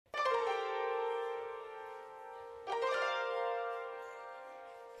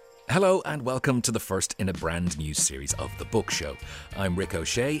Hello and welcome to the first in a brand new series of The Book Show. I'm Rick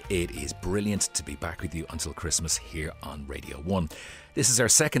O'Shea. It is brilliant to be back with you until Christmas here on Radio 1. This is our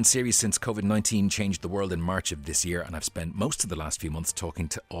second series since COVID-19 changed the world in March of this year, and I've spent most of the last few months talking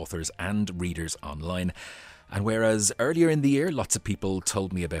to authors and readers online. And whereas earlier in the year, lots of people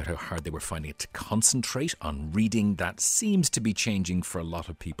told me about how hard they were finding it to concentrate on reading, that seems to be changing for a lot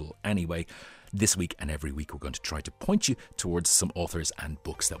of people anyway. This week and every week, we're going to try to point you towards some authors and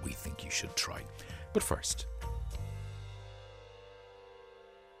books that we think you should try. But first,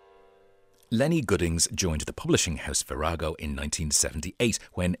 Lennie Goodings joined the publishing house Virago in 1978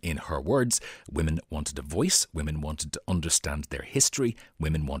 when, in her words, women wanted a voice, women wanted to understand their history,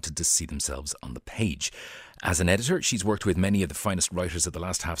 women wanted to see themselves on the page. As an editor, she's worked with many of the finest writers of the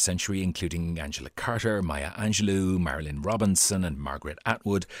last half century, including Angela Carter, Maya Angelou, Marilyn Robinson and Margaret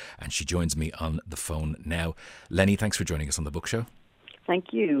Atwood, and she joins me on the phone now. Lennie, thanks for joining us on The Book Show. Thank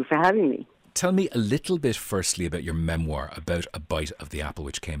you for having me. Tell me a little bit firstly about your memoir, About a Bite of the Apple,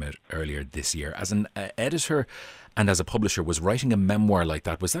 which came out earlier this year. As an editor and as a publisher, was writing a memoir like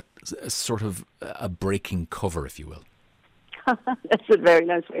that, was that sort of a breaking cover, if you will? That's a very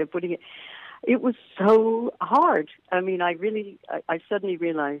nice way of putting it. It was so hard. I mean, I suddenly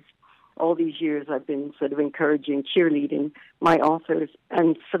realized all these years I've been sort of encouraging, cheerleading my authors,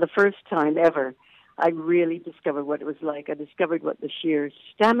 and for the first time ever, I really discovered what it was like. I discovered what the sheer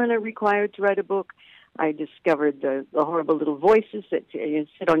stamina required to write a book. I discovered the horrible little voices that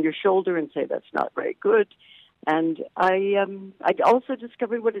sit on your shoulder and say, that's not very good. And I also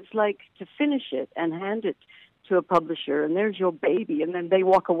discovered what it's like to finish it and hand it to a publisher, and there's your baby, and then they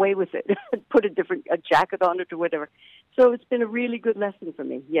walk away with it and put a jacket on it or whatever. So it's been a really good lesson for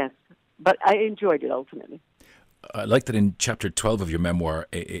me, yes. But I enjoyed it ultimately. I like that in chapter 12 of your memoir,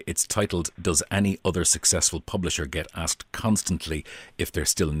 it's titled, Does Any Other Successful Publisher Get Asked Constantly If They're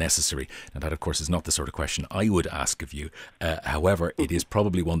Still Necessary? And that, of course, is not the sort of question I would ask of you. However, it is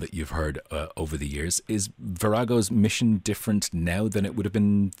probably one that you've heard over the years. Is Virago's mission different now than it would have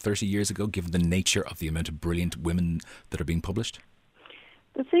been 30 years ago, given the nature of the amount of brilliant women that are being published?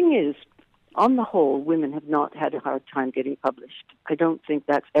 The thing is, on the whole, women have not had a hard time getting published. I don't think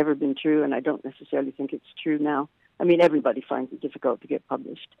that's ever been true, and I don't necessarily think it's true now. I mean, everybody finds it difficult to get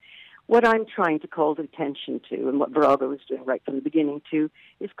published. What I'm trying to call attention to, and what Virago was doing right from the beginning too,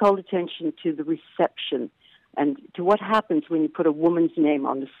 is call attention to the reception and to what happens when you put a woman's name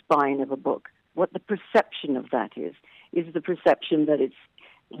on the spine of a book. What the perception of that is the perception that it's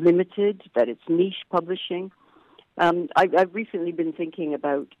limited, that it's niche publishing. I've recently been thinking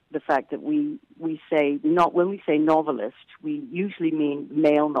about the fact that we say, not when we say novelist, we usually mean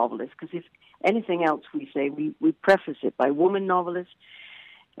male novelist, because if anything else we say, we preface it by woman novelist,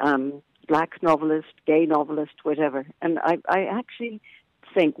 black novelist, gay novelist, whatever. And I actually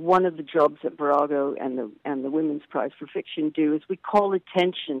think one of the jobs that Virago and the Women's Prize for Fiction do is we call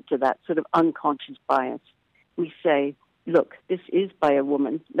attention to that sort of unconscious bias. We say, look, this is by a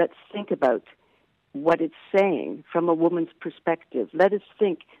woman. Let's think about what it's saying from a woman's perspective. Let us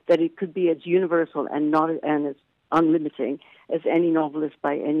think that it could be as universal and as unlimiting as any novelist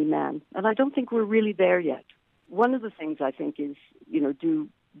by any man. And I don't think we're really there yet. One of the things I think is, do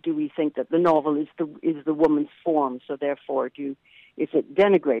we think that the novel is the woman's form, so therefore is it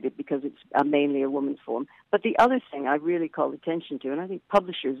denigrated because it's mainly a woman's form? But the other thing I really call attention to, and I think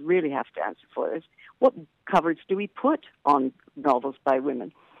publishers really have to answer for, is what covers do we put on novels by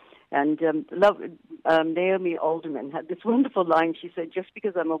women? And Naomi Alderman had this wonderful line. She said, just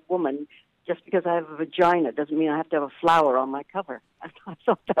because I'm a woman, just because I have a vagina doesn't mean I have to have a flower on my cover. And I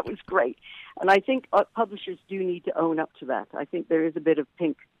thought that was great. And I think publishers do need to own up to that. I think there is a bit of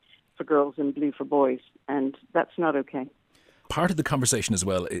pink for girls and blue for boys, and that's not okay. Part of the conversation as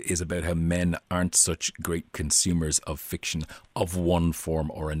well is about how men aren't such great consumers of fiction of one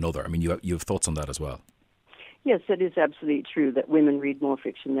form or another. I mean, you have thoughts on that as well. Yes, it is absolutely true that women read more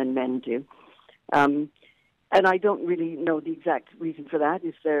fiction than men do. And I don't really know the exact reason for that.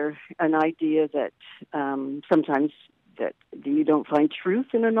 Is there an idea that sometimes that you don't find truth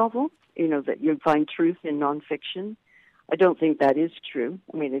in a novel, that you find truth in nonfiction? I don't think that is true.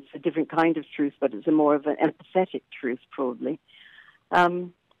 I mean, it's a different kind of truth, but it's a more of an empathetic truth, probably.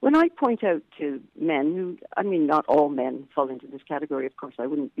 When I point out to men not all men fall into this category, of course, I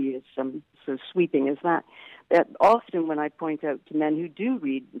wouldn't be as so sweeping as that. But often when I point out to men who do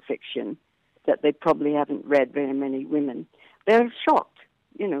read fiction that they probably haven't read very many women, they're shocked,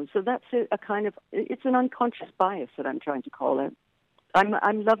 so that's a kind of, it's an unconscious bias that I'm trying to call out.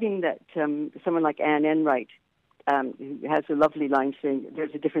 I'm loving that someone like Anne Enright, who has a lovely line saying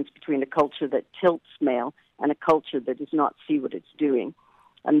there's a difference between a culture that tilts male and a culture that does not see what it's doing.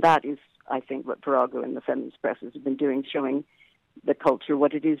 And that is, I think, what Virago and the feminist presses have been doing, showing the culture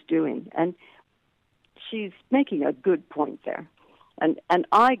what it is doing. And she's making a good point there. And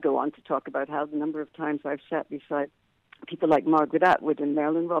I go on to talk about how the number of times I've sat beside people like Margaret Atwood and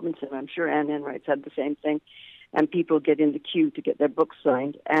Marilyn Robinson. I'm sure Anne Enright's had the same thing. And people get in the queue to get their books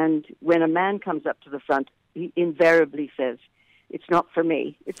signed. And when a man comes up to the front, he invariably says, "It's not for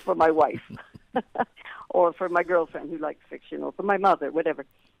me, it's for my wife." Or for my girlfriend who likes fiction, or for my mother, whatever.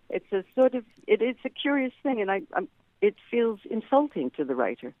 It's a sort of, it's a curious thing, and it feels insulting to the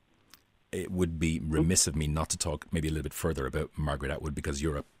writer. It would be remiss of me not to talk maybe a little bit further about Margaret Atwood, because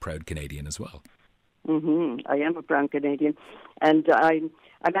you're a proud Canadian as well. I am a proud Canadian, and I'm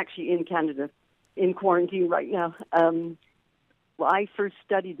actually in Canada in quarantine right now. Well, I first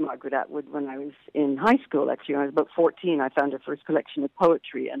studied Margaret Atwood when I was in high school, actually. When I was about 14, I found her first collection of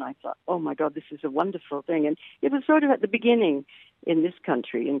poetry, and I thought, oh, my God, this is a wonderful thing. And it was sort of at the beginning in this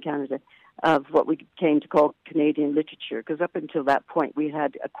country, in Canada, of what we came to call Canadian literature, because up until that point, we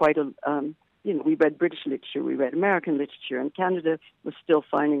had we read British literature, we read American literature, and Canada was still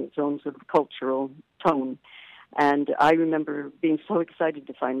finding its own sort of cultural tone. And I remember being so excited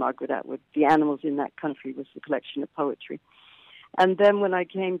to find Margaret Atwood. The Animals in That Country was the collection of poetry. And then when I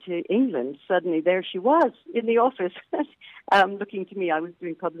came to England, suddenly there she was in the office, looking to me. I was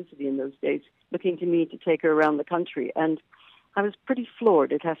doing publicity in those days, looking to me to take her around the country. And I was pretty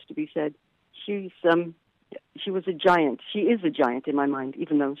floored, it has to be said. She was a giant. She is a giant in my mind,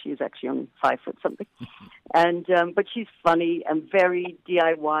 even though she is actually only 5 foot something. And but she's funny and very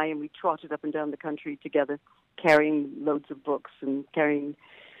DIY, and we trotted up and down the country together, carrying loads of books and carrying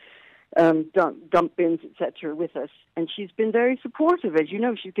dump bins, etc., with us. And she's been very supportive. As you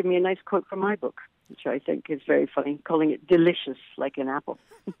know, she's given me a nice quote from my book, which I think is very funny, calling it delicious like an apple.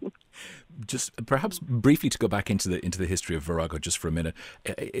 Just perhaps briefly to go back into the history of Virago just for a minute.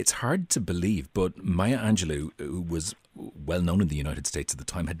 It's hard to believe, but Maya Angelou, who was well known in the United States at the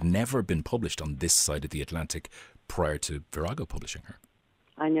time, had never been published on this side of the Atlantic prior to Virago publishing her.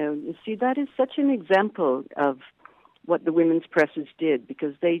 I know. You see, that is such an example of what the women's presses did,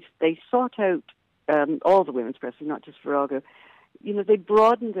 because they sought out, all the women's presses, not just Virago, they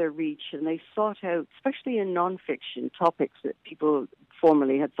broadened their reach, and they sought out, especially in nonfiction, topics that people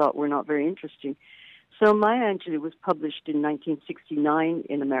formerly had thought were not very interesting. So Maya Angelou was published in 1969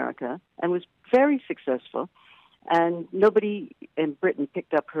 in America and was very successful, and nobody in Britain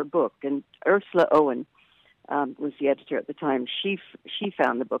picked up her book. And Ursula Owen was the editor at the time. She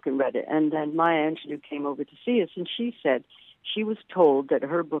found the book and read it, and then Maya Angelou came over to see us, and she said she was told that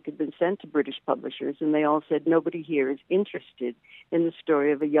her book had been sent to British publishers, and they all said nobody here is interested in the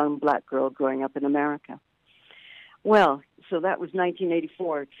story of a young black girl growing up in America. Well, so that was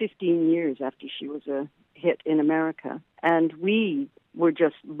 1984, 15 years after she was a hit in America, and we were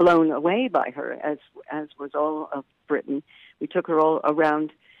just blown away by her, as was all of Britain. We took her all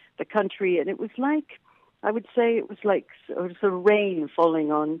around the country, and it was like, I would say it was like sort of rain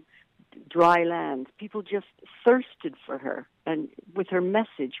falling on dry land. People just thirsted for her, and with her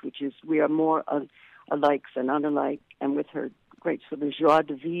message, which is we are more alike than unalike, and with her great sort of joie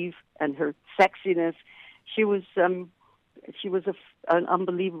de vivre and her sexiness, she was an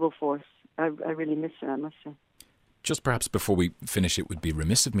unbelievable force. I really miss her, I must say. Just perhaps before we finish, it would be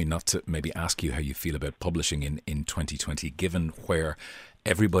remiss of me not to maybe ask you how you feel about publishing in 2020, given where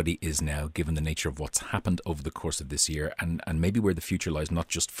everybody is now, given the nature of what's happened over the course of this year, and maybe where the future lies, not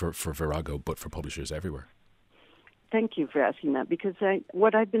just for Virago, but for publishers everywhere. Thank you for asking that, because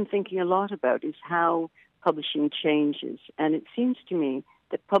what I've been thinking a lot about is how publishing changes. And it seems to me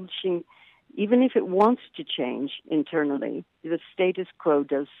that publishing, even if it wants to change internally, the status quo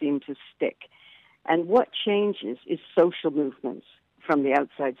does seem to stick. And what changes is social movements from the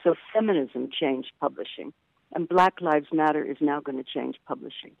outside. So feminism changed publishing, and Black Lives Matter is now going to change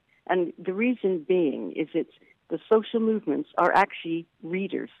publishing. And the reason being is the social movements are actually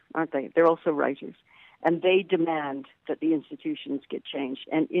readers, aren't they? They're also writers. And they demand that the institutions get changed.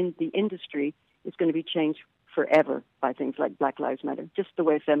 And in the industry, it's going to be changed forever by things like Black Lives Matter, just the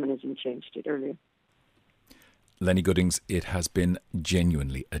way feminism changed it earlier. Lennie Goodings, it has been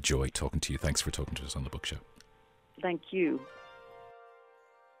genuinely a joy talking to you. Thanks for talking to us on The Book Show. Thank you.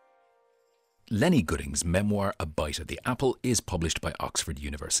 Lennie Goodings' memoir A Bite of the Apple is published by Oxford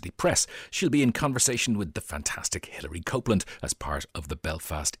University Press. She'll be in conversation with the fantastic Hilary Copeland as part of the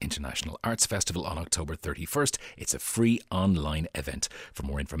Belfast International Arts Festival on October 31st. It's a free online event. For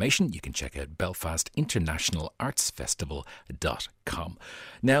more information, you can check out belfastinternationalartsfestival.com.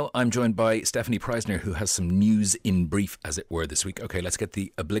 Now, I'm joined by Stephanie Preisner, who has some news in brief, as it were, this week. OK, let's get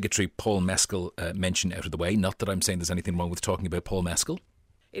the obligatory Paul Mescal mention out of the way. Not that I'm saying there's anything wrong with talking about Paul Mescal.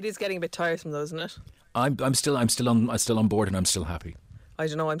 It is getting a bit tiresome though, isn't it? I'm still on board, and I'm still happy. I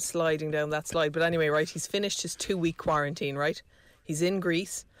don't know, I'm sliding down that slide. But anyway, right, he's finished his 2-week quarantine, right? He's in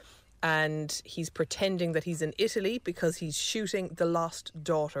Greece and he's pretending that he's in Italy because he's shooting The Lost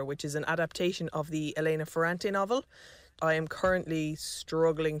Daughter, which is an adaptation of the Elena Ferrante novel. I am currently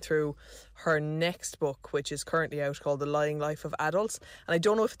struggling through her next book, which is currently out, called The Lying Life of Adults. And I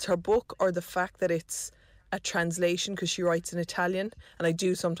don't know if it's her book or the fact that it's a translation, because she writes in Italian. And I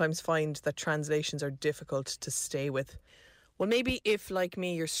do sometimes find that translations are difficult to stay with. Well, maybe if, like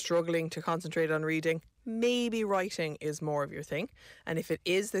me, you're struggling to concentrate on reading, maybe writing is more of your thing. And if it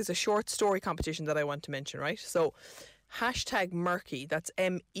is, there's a short story competition that I want to mention, right? So, #Murky, that's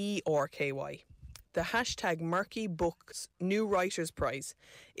MERKY. The #Murky Books New Writers Prize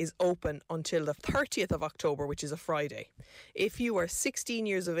is open until the 30th of October, which is a Friday. If you are 16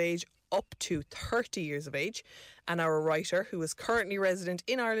 years of age up to 30 years of age and are a writer who is currently resident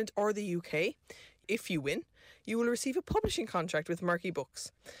in Ireland or the UK, if you win, you will receive a publishing contract with Murky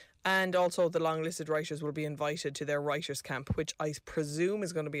Books. And also the long-listed writers will be invited to their writers' camp, which I presume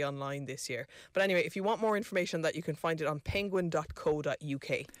is going to be online this year. But anyway, if you want more information on that, you can find it on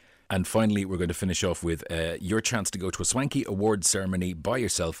penguin.co.uk. And finally, we're going to finish off with your chance to go to a swanky awards ceremony by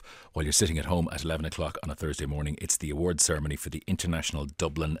yourself while you're sitting at home at 11 o'clock on a Thursday morning. It's the awards ceremony for the International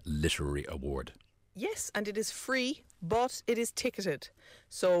Dublin Literary Award. Yes, and it is free, but it is ticketed.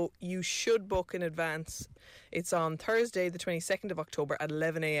 So you should book in advance. It's on Thursday, the 22nd of October at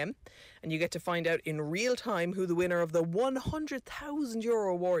 11 a.m. And you get to find out in real time who the winner of the €100,000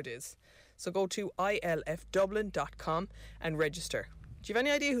 award is. So go to ilfdublin.com and register. Do you have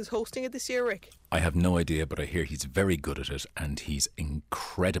any idea who's hosting it this year, Rick? I have no idea, but I hear he's very good at it and he's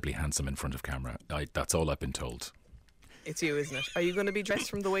incredibly handsome in front of camera. That's all I've been told. It's you, isn't it? Are you going to be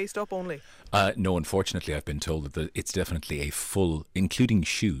dressed from the waist up only? No, unfortunately, I've been told that it's definitely a full, including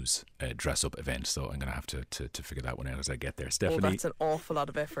shoes, dress-up event. So I'm going to have to figure that one out as I get there. Stephanie. Oh, that's an awful lot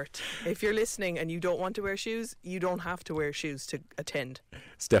of effort. If you're listening and you don't want to wear shoes, you don't have to wear shoes to attend.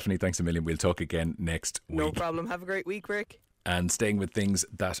 Stephanie, thanks a million. We'll talk again next week. No problem. Have a great week, Rick. And staying with things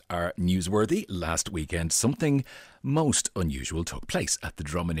that are newsworthy, last weekend something most unusual took place at the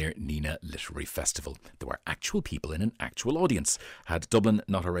Dromineer Nina Literary Festival. There were actual people in an actual audience. Had Dublin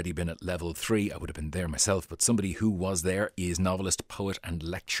not already been at level 3, I would have been there myself, but somebody who was there is novelist, poet and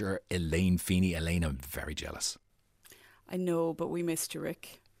lecturer Elaine Feeney. Elaine, I'm very jealous. I know, but we missed you,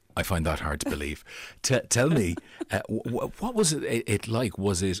 Rick. I find that hard to believe. Tell me, what was it like?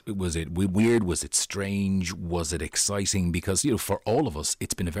 Was it weird? Was it strange? Was it exciting? Because, you know, for all of us,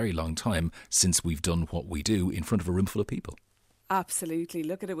 it's been a very long time since we've done what we do in front of a room full of people. Absolutely.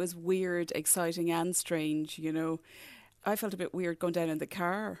 Look, it was weird, exciting and strange, you know. I felt a bit weird going down in the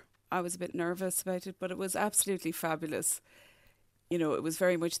car. I was a bit nervous about it, but it was absolutely fabulous. You know, it was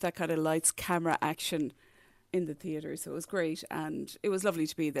very much that kind of lights, camera, action in the theatre, so it was great, and it was lovely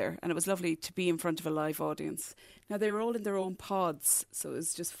to be there, and it was lovely to be in front of a live audience. Now, they were all in their own pods, so it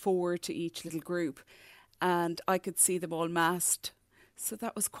was just 4 to each little group, and I could see them all massed, so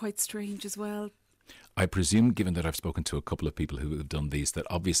that was quite strange as well. I presume, given that I've spoken to a couple of people who have done these, that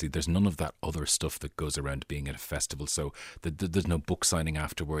obviously there's none of that other stuff that goes around being at a festival, so there's no book signing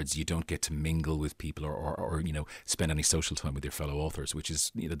afterwards, you don't get to mingle with people or you know, spend any social time with your fellow authors, which is,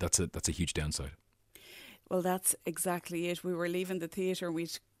 you know, that's a huge downside. Well, that's exactly it. We were leaving the theatre and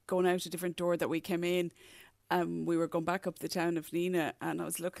we'd gone out a different door that we came in. We were going back up the town of Nina and I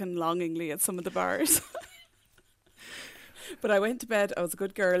was looking longingly at some of the bars. But I went to bed. I was a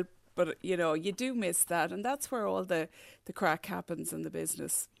good girl. But, you know, you do miss that. And that's where all the crack happens in the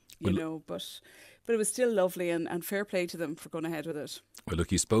business, you know. But it was still lovely and fair play to them for going ahead with it. Well,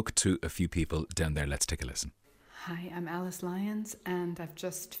 look, you spoke to a few people down there. Let's take a listen. Hi, I'm Alice Lyons, and I've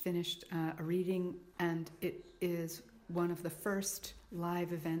just finished a reading, and it is one of the first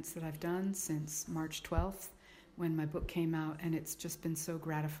live events that I've done since March 12th when my book came out, and it's just been so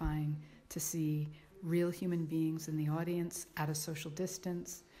gratifying to see real human beings in the audience at a social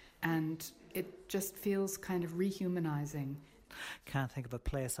distance, and it just feels kind of rehumanizing. Can't think of a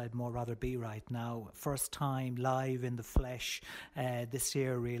place I'd more rather be right now. First time live in the flesh this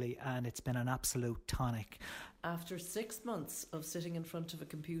year, really, and it's been an absolute tonic. After 6 months of sitting in front of a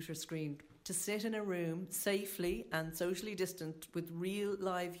computer screen, to sit in a room safely and socially distant with real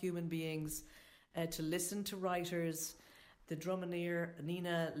live human beings, to listen to writers, the Dromineer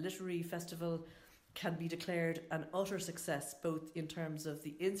Nina Literary Festival can be declared an utter success, both in terms of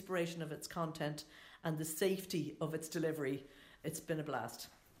the inspiration of its content and the safety of its delivery. It's been a blast.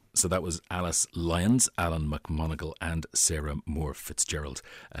 So that was Alice Lyons, Alan McMonigal and Sarah Moore Fitzgerald,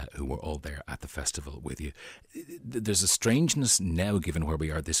 who were all there at the festival with you. There's a strangeness now, given where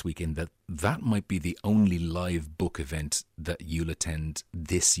we are this weekend, that might be the only live book event that you'll attend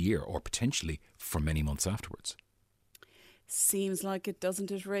this year, or potentially for many months afterwards. Seems like it,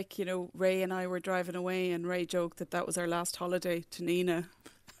 doesn't it, Rick? You know, Ray and I were driving away and Ray joked that was our last holiday to Nina.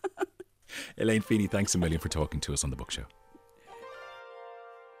 Elaine Feeney, thanks a million for talking to us on The Book Show.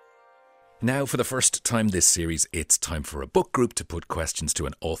 Now, for the first time this series, it's time for a book group to put questions to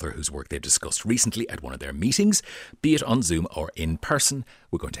an author whose work they've discussed recently at one of their meetings, be it on Zoom or in person.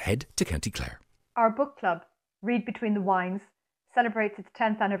 We're going to head to County Clare. Our book club, Read Between the Wines, celebrates its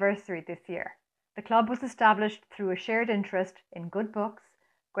 10th anniversary this year. The club was established through a shared interest in good books,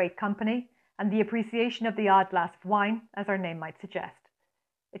 great company, and the appreciation of the odd glass of wine, as our name might suggest.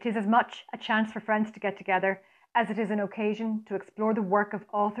 It is as much a chance for friends to get together as it is an occasion to explore the work of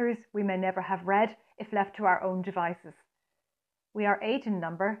authors we may never have read if left to our own devices. We are 8 in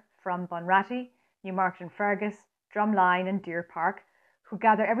number from Bunratty, Newmarket and Fergus, Drumline and Deer Park, who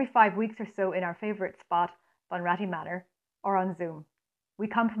gather every 5 weeks or so in our favourite spot, Bunratty Manor, or on Zoom. We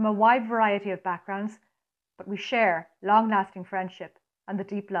come from a wide variety of backgrounds, but we share long-lasting friendship and the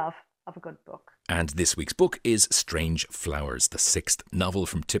deep love of a good book. And this week's book is Strange Flowers, the 6th novel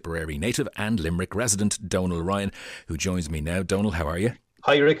from Tipperary native and Limerick resident Donal Ryan, who joins me now. Donal, how are you?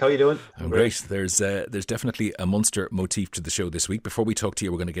 Hi Rick, how are you doing? I'm great. There's definitely a Munster motif to the show this week. Before we talk to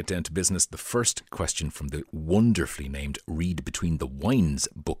you, we're going to get down to business. The first question from the wonderfully named Read Between the Wines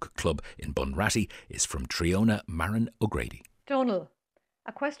book club in Bunratty is from Triona Marin O'Grady. Donal,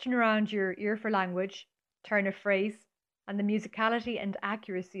 a question around your ear for language, turn of phrase, and the musicality and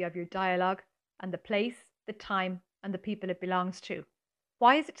accuracy of your dialogue, and the place, the time, and the people it belongs to.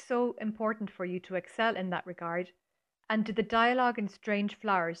 Why is it so important for you to excel in that regard? And did the dialogue in Strange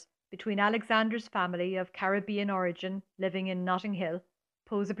Flowers between Alexander's family of Caribbean origin living in Notting Hill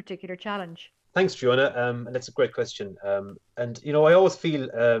pose a particular challenge? Thanks, Fiona. And that's a great question. And, you know, I always feel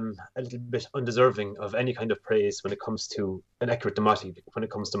a little bit undeserving of any kind of praise when it comes to an accurate dramatic, when it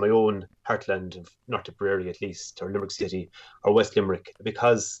comes to my own heartland of North Tipperary, at least, or Limerick City, or West Limerick,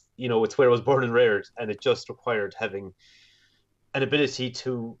 because, you know, it's where I was born and reared, and it just required having an ability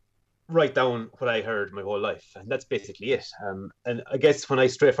to write down what I heard my whole life. And that's basically it. And I guess when I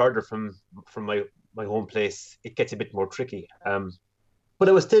stray further from my home place, it gets a bit more tricky. But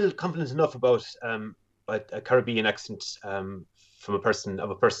I was still confident enough about a Caribbean accent from a person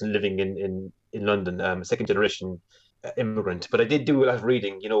living in London, a second generation immigrant. But I did do a lot of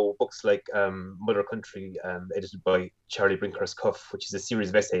reading, you know, books like Mother Country, edited by Charlie Brinkhurst Cuff, which is a series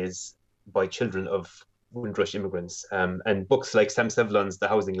of essays by children of Windrush immigrants, and books like Sam Sevlon's The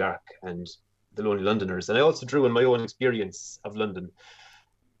Housing Lark and The Lonely Londoners. And I also drew on my own experience of London.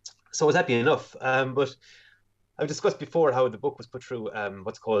 So I was happy enough. But I've discussed before how the book was put through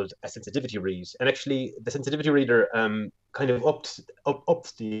what's called a sensitivity read, and actually the sensitivity reader kind of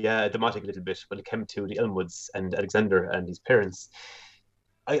upped the dramatic a little bit when it came to the Elmwoods and Alexander and his parents.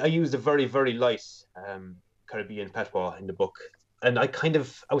 I used a very, very light Caribbean patois in the book, and I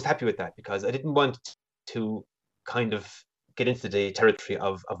was happy with that because I didn't want to kind of get into the territory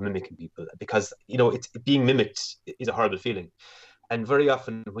of mimicking people, because, you know, it's being mimicked is a horrible feeling, and very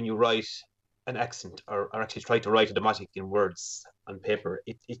often when you write an accent or actually try to write a dramatic in words on paper,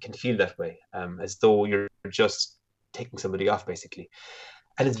 it can feel that way, as though you're just taking somebody off, basically.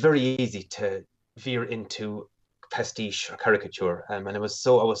 And it's very easy to veer into pastiche or caricature, and I was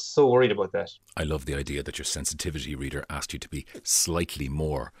so worried about that. I love the idea that your sensitivity reader asked you to be slightly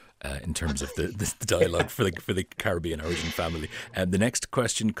more in terms of the dialogue for the Caribbean origin family. And the next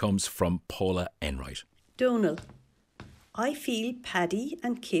question comes from Paula Enright. Donal, I feel Paddy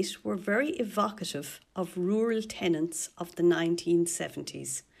and Kit were very evocative of rural tenants of the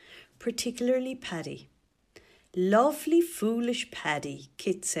 1970s, particularly Paddy. Lovely, foolish Paddy,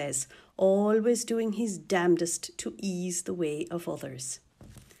 Kit says, always doing his damnedest to ease the way of others.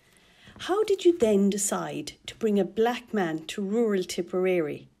 How did you then decide to bring a black man to rural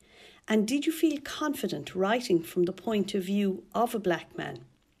Tipperary? And did you feel confident writing from the point of view of a black man?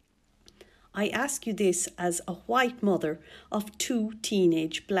 I ask you this as a white mother of 2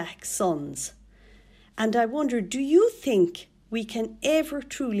 teenage black sons. And I wonder, do you think we can ever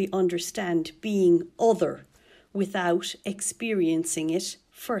truly understand being other without experiencing it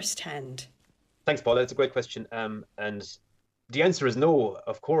firsthand? Thanks, Paula. It's a great question. And the answer is no.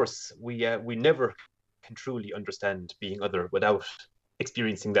 Of course, we never can truly understand being other without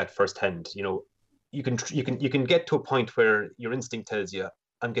experiencing that firsthand. You know, you can get to a point where your instinct tells you,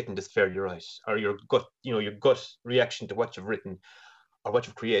 I'm getting this fairly right, or your gut reaction to what you've written or what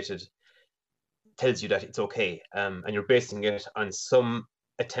you've created tells you that it's okay, and you're basing it on some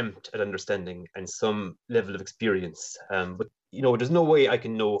attempt at understanding and some level of experience. But there's no way I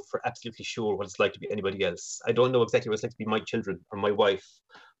can know for absolutely sure what it's like to be anybody else. I don't know exactly what it's like to be my children or my wife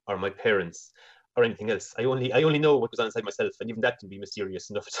or my parents or anything else. I only know what goes on inside myself, and even that can be mysterious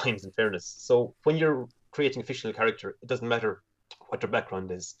enough at times, in fairness. So when you're creating a fictional character, it doesn't matter what their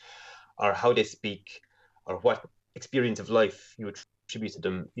background is or how they speak or what experience of life you attribute to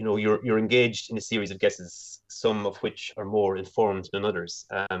them. You're engaged in a series of guesses, some of which are more informed than others.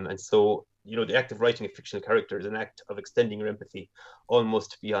 And so, the act of writing a fictional character is an act of extending your empathy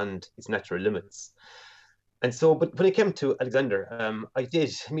almost beyond its natural limits. And so, but when it came to Alexander,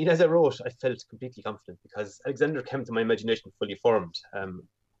 as I wrote, I felt completely confident because Alexander came to my imagination fully formed.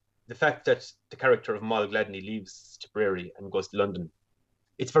 The fact that the character of Moll Gladney leaves Tipperary and goes to London,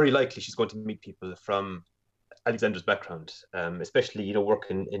 it's very likely she's going to meet people from Alexander's background, especially,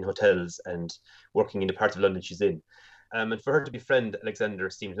 working in hotels and working in the part of London she's in. And for her to befriend Alexander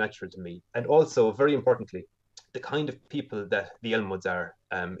seemed natural to me. And also, very importantly, the kind of people that the Elmwoods are,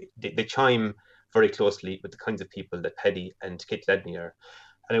 they chime very closely with the kinds of people that Paddy and Kate Gladney are.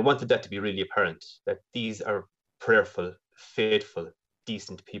 And I wanted that to be really apparent, that these are prayerful, faithful,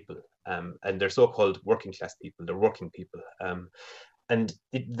 decent people. And they're so-called working class people, they're working people. And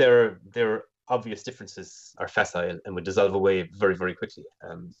their obvious differences are facile and would dissolve away very, very quickly.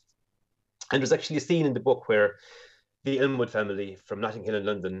 And there's actually a scene in the book where the Elmwood family from Notting Hill in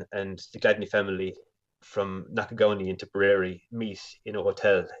London and the Gladney family from Knockagowney in Tipperary meet in a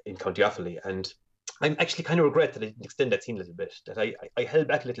hotel in County Offaly. And I actually kind of regret that I didn't extend that scene a little bit, that I held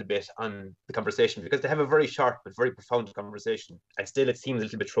back a little bit on the conversation, because they have a very sharp but very profound conversation. And still it seems a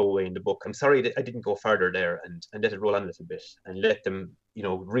little bit throwaway in the book. I'm sorry that I didn't go further there and let it roll on a little bit and let them,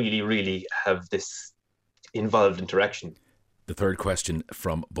 really, really have this involved interaction. The third question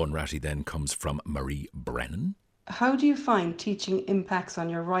from Bunratty then comes from Marie Brennan. How do you find teaching impacts on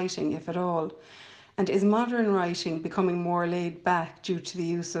your writing, if at all? And is modern writing becoming more laid back due to the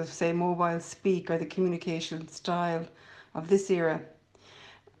use of, say, mobile speak or the communication style of this era?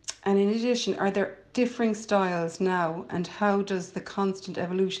 And in addition, are there differing styles now, and how does the constant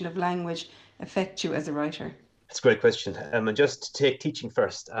evolution of language affect you as a writer? That's a great question. And just to take teaching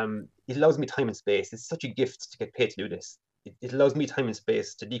first, it allows me time and space. It's such a gift to get paid to do this. It allows me time and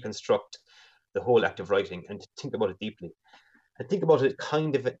space to deconstruct the whole act of writing and to think about it deeply. And think about it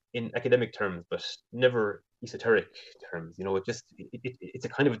kind of in academic terms, but never esoteric terms. It's a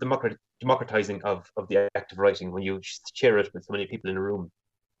kind of democratizing of the act of writing when you share it with so many people in a room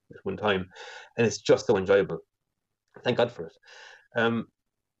at one time. And it's just so enjoyable. Thank God for it.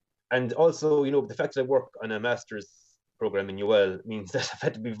 And also, the fact that I work on a master's program in UL means that I've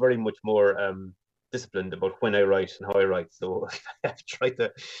had to be very much more disciplined about when I write and how I write. So I've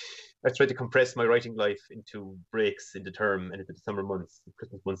tried to compress my writing life into breaks in the term and into the summer months, the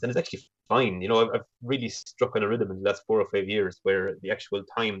Christmas months, and it's actually fine. I've really struck on a rhythm in the last 4 or 5 years where the actual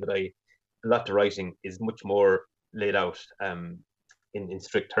time that I allot to writing is much more laid out in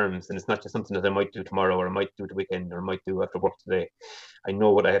strict terms, and it's not just something that I might do tomorrow or I might do the weekend or I might do after work today. I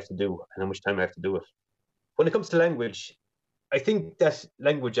know what I have to do and how much time I have to do it. When it comes to language, I think that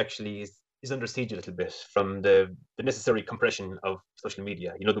language actually is under siege a little bit from the necessary compression of social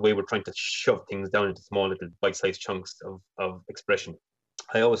media. The way we're trying to shove things down into small little bite-sized chunks of expression.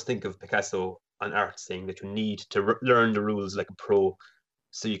 I always think of Picasso on art saying that you need to learn the rules like a pro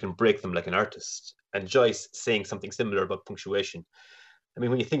so you can break them like an artist. And Joyce saying something similar about punctuation.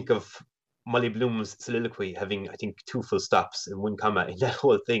 When you think of Molly Bloom's soliloquy having, I think, 2 full stops and 1 comma in that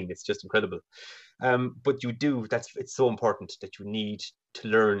whole thing, it's just incredible. But it's so important that you need to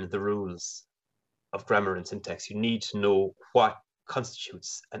learn the rules of grammar and syntax. You need to know what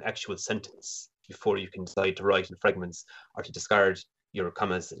constitutes an actual sentence before you can decide to write in fragments or to discard your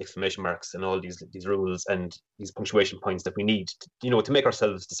commas and exclamation marks and all these rules and these punctuation points that we need to make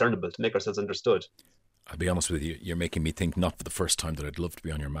ourselves discernible, to make ourselves understood. I'll be honest with you, you're making me think, not for the first time, that I'd love to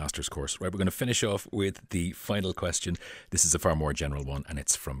be on your master's course. Right, we're going to finish off with the final question. This is a far more general one, and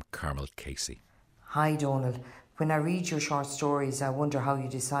it's from Carmel Casey. Hi Donal. When I read your short stories, I wonder how you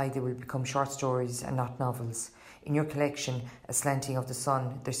decide they will become short stories and not novels. In your collection, A Slanting of the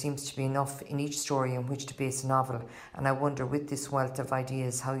Sun, there seems to be enough in each story on which to base a novel, and I wonder, with this wealth of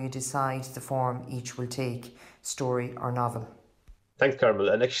ideas, how you decide the form each will take, story or novel. Thanks, Carmel.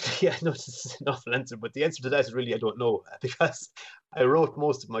 And actually, I know this is an awful answer, but the answer to that is really I don't know, because I wrote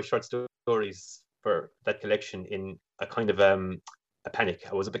most of my short stories for that collection in a kind of a panic.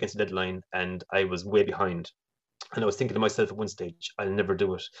 I was up against a deadline and I was way behind. And I was thinking to myself at one stage, I'll never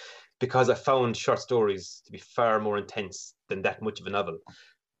do it, because I found short stories to be far more intense than that much of a novel.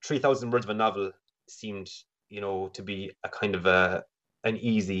 3,000 words of a novel seemed, to be a kind of an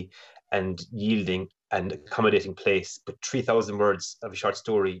easy and yielding and accommodating place. But 3,000 words of a short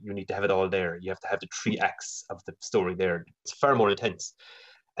story, you need to have it all there. You have to have the 3 acts of the story there. It's far more intense.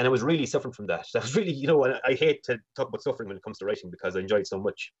 And I was really suffering from that. I was really, and I hate to talk about suffering when it comes to writing because I enjoy it so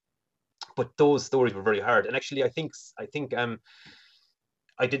much. But those stories were very hard. And actually, I think I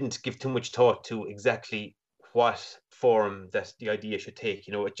didn't give too much thought to exactly what form that the idea should take.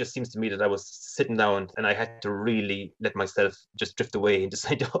 It just seems to me that I was sitting down and I had to really let myself just drift away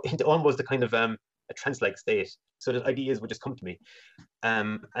into almost a kind of a trance-like state, so that ideas would just come to me.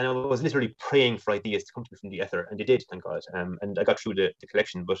 And I was literally praying for ideas to come to me from the ether, and they did, thank God. And I got through the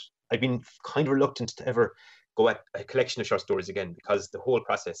collection, but I've been kind of reluctant to ever go at a collection of short stories again, because the whole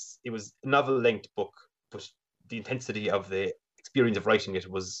process, it was a novel-length book, but the intensity of the experience of writing it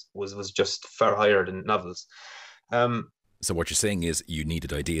was just far higher than novels. So what you're saying is you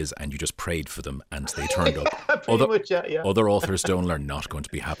needed ideas and you just prayed for them and they turned up. Pretty much, yeah. Other authors, Donal, are not going to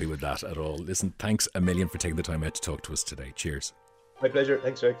be happy with that at all. Listen, thanks a million for taking the time out to talk to us today. Cheers. My pleasure.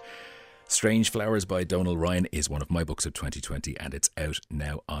 Thanks, Rick. Strange Flowers by Donal Ryan is one of my books of 2020 and it's out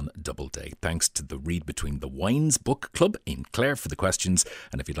now on Doubleday. Thanks to the Read Between the Wines book club in Clare for the questions.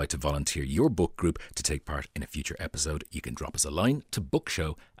 And if you'd like to volunteer your book group to take part in a future episode, you can drop us a line to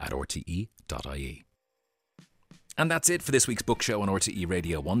bookshow@rte.ie. And that's it for this week's Book Show on RTE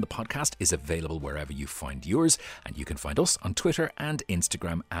Radio 1. The podcast is available wherever you find yours, and you can find us on Twitter and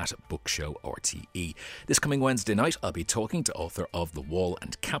Instagram at BookshowRTE. This coming Wednesday night, I'll be talking to author of The Wall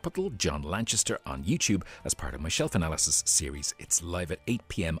and Capital, John Lanchester, on YouTube as part of my Shelf Analysis series. It's live at 8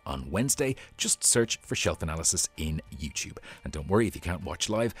 p.m. on Wednesday. Just search for Shelf Analysis in YouTube. And don't worry, if you can't watch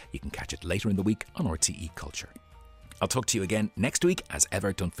live, you can catch it later in the week on RTE Culture. I'll talk to you again next week. As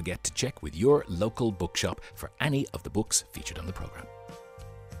ever, don't forget to check with your local bookshop for any of the books featured on the programme.